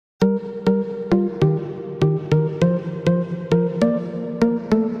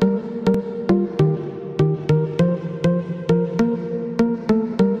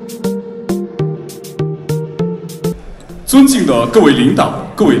尊敬的各位领导、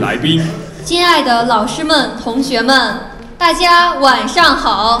各位来宾，亲爱的老师们、同学们，大家晚上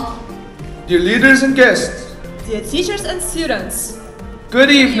好。Dear leaders and guests, dear teachers and students, good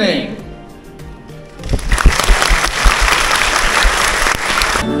evening.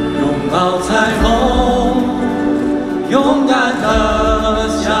 拥抱彩虹，勇敢地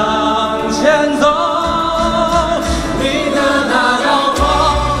向前走。你的那道光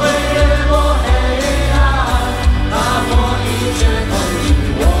会越过黑暗，打破一切恐惧，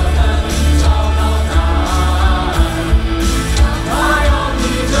我能找到答案。它用你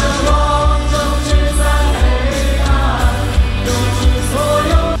的光照去在黑暗，用尽所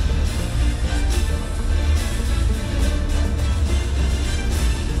有。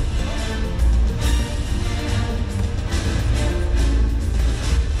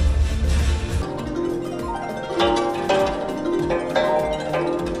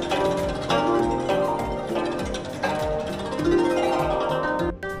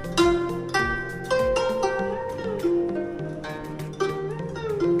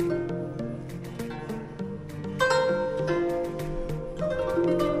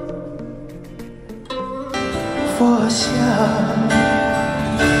佛像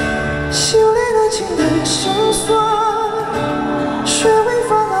修炼了情的心酸，学会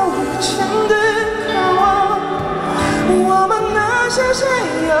烦恼无尽的渴望。我们那些信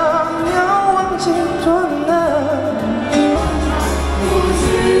仰要忘记多难。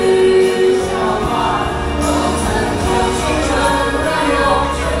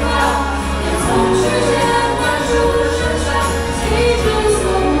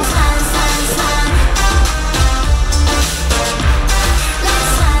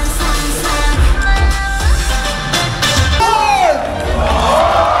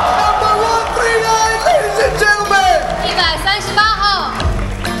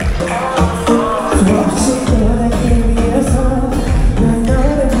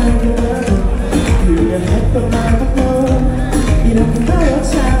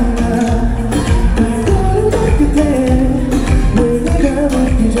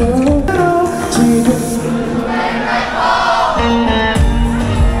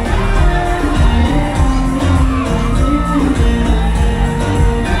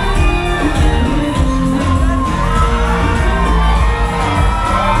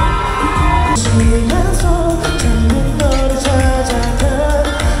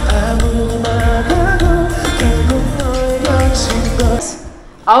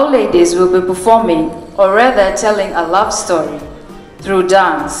Our ladies will be performing, or rather telling a love story, through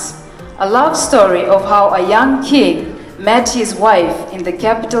dance. A love story of how a young king met his wife in the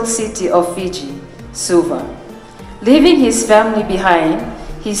capital city of Fiji, Suva. Leaving his family behind,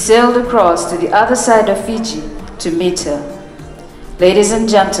 he sailed across to the other side of Fiji to meet her. Ladies and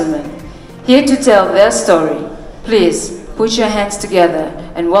gentlemen, here to tell their story, please put your hands together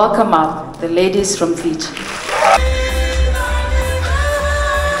and welcome up the ladies from Fiji.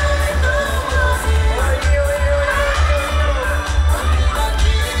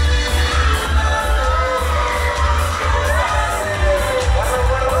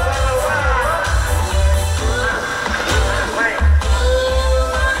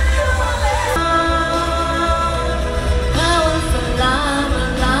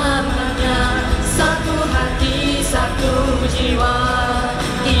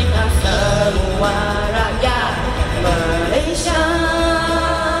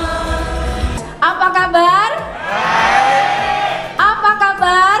 Apa kabar? Apa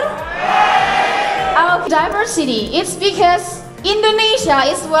kabar? Our diversity, it's because Indonesia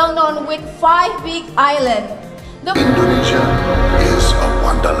is well known with 5 big islands. Indonesia is a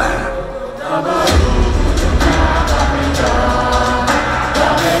wonderland.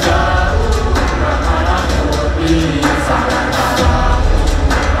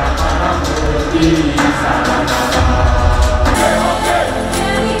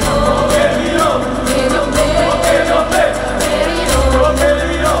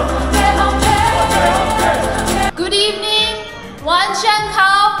 Good evening, Wan Chang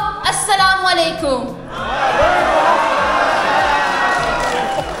Khao, Assalamu Alaikum.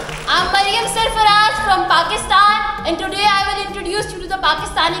 I'm Mariam Sarfaraz from Pakistan, and today I will introduce you to the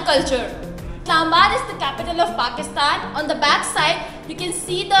Pakistani culture. Islamabad is the capital of Pakistan. On the back side, you can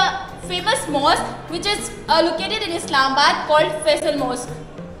see the famous mosque which is located in Islamabad called Faisal Mosque.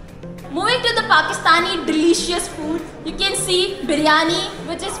 Moving to the Pakistani delicious food, you can see biryani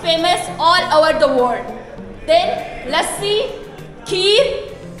which is famous all over the world. Then lassi, kheer,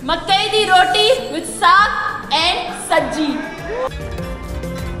 makai di roti with saag and sabji.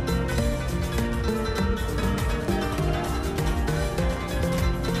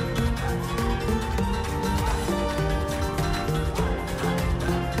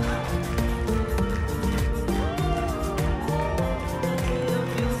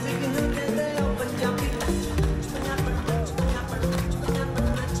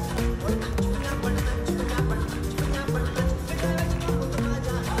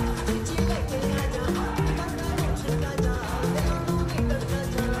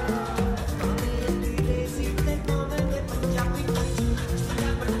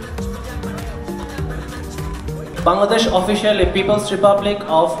 Bangladesh officially People's Republic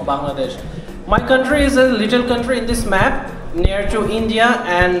of Bangladesh. My country is a little country in this map, near to India,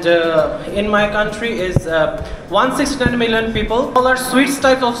 and in my country is 169 million people. All are sweets,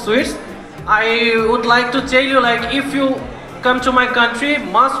 type of sweets. I would like to tell you, like, if you come to my country,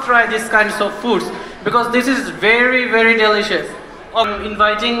 must try these kinds of foods because this is very, very delicious. I'm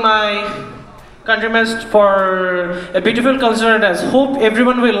inviting my countrymen for a beautiful cultural dance. Hope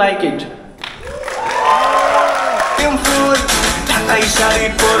everyone will like it.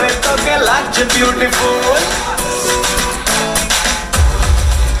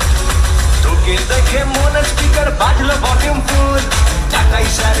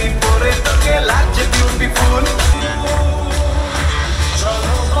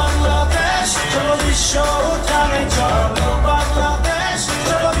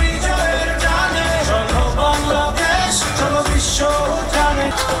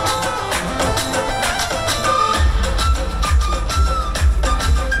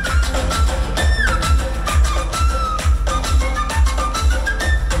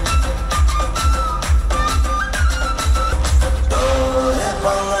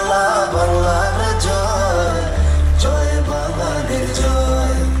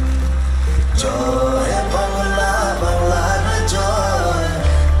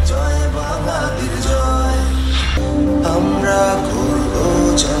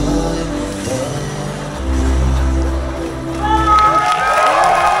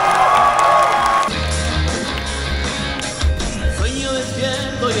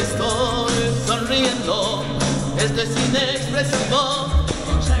 Este cine expresivo,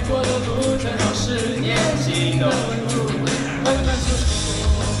 ya cuando lucha no是年轻的路，慢慢舒服，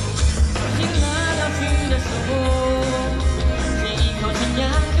醒来老去的时候，记忆好像两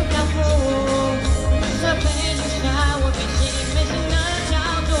个漂浮，这杯留下我内心内心的角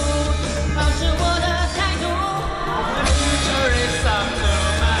度，保持我的态度。The future is up to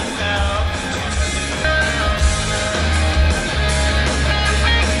myself.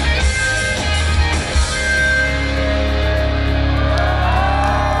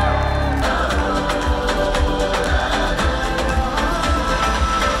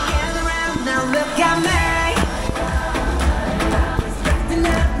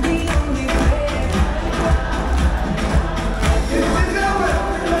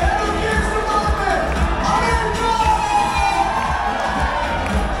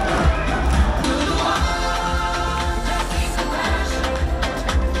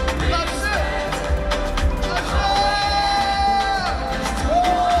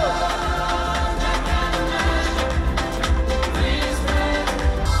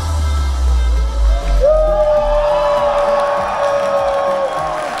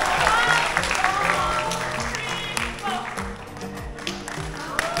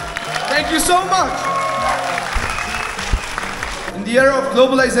 Thank you so much. In the era of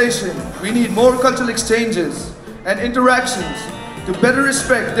globalization, we need more cultural exchanges and interactions to better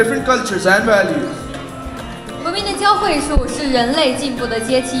respect different cultures and values. 文明的交汇处是人类进步的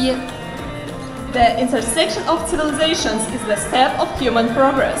阶梯。The intersection of civilizations is the step of human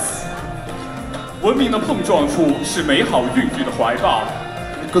progress. 文明的碰撞处是美好孕育的怀抱。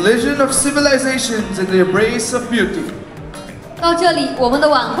The collision of civilizations in the embrace of beauty. 到这里，我们的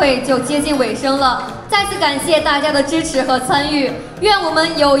晚会就接近尾声了。再次感谢大家的支持和参与，愿我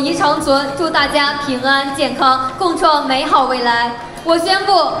们友谊长存，祝大家平安健康，共创美好未来。我宣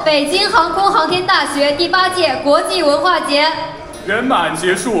布，北京航空航天大学第8届国际文化节圆满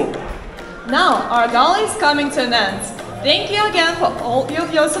结束。Now our gala is coming to an end. Thank you again for all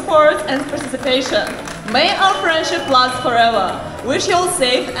your support and participation. May our friendship last forever. Wish you all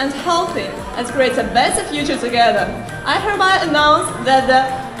safe and healthy and create a better future together. I hereby announce that the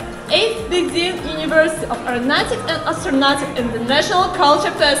 8th Beihang University of Aeronautics and Astronautics International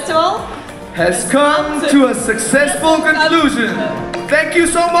Culture Festival has come to a successful conclusion. Thank you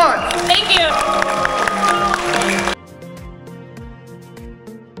so much. Thank you.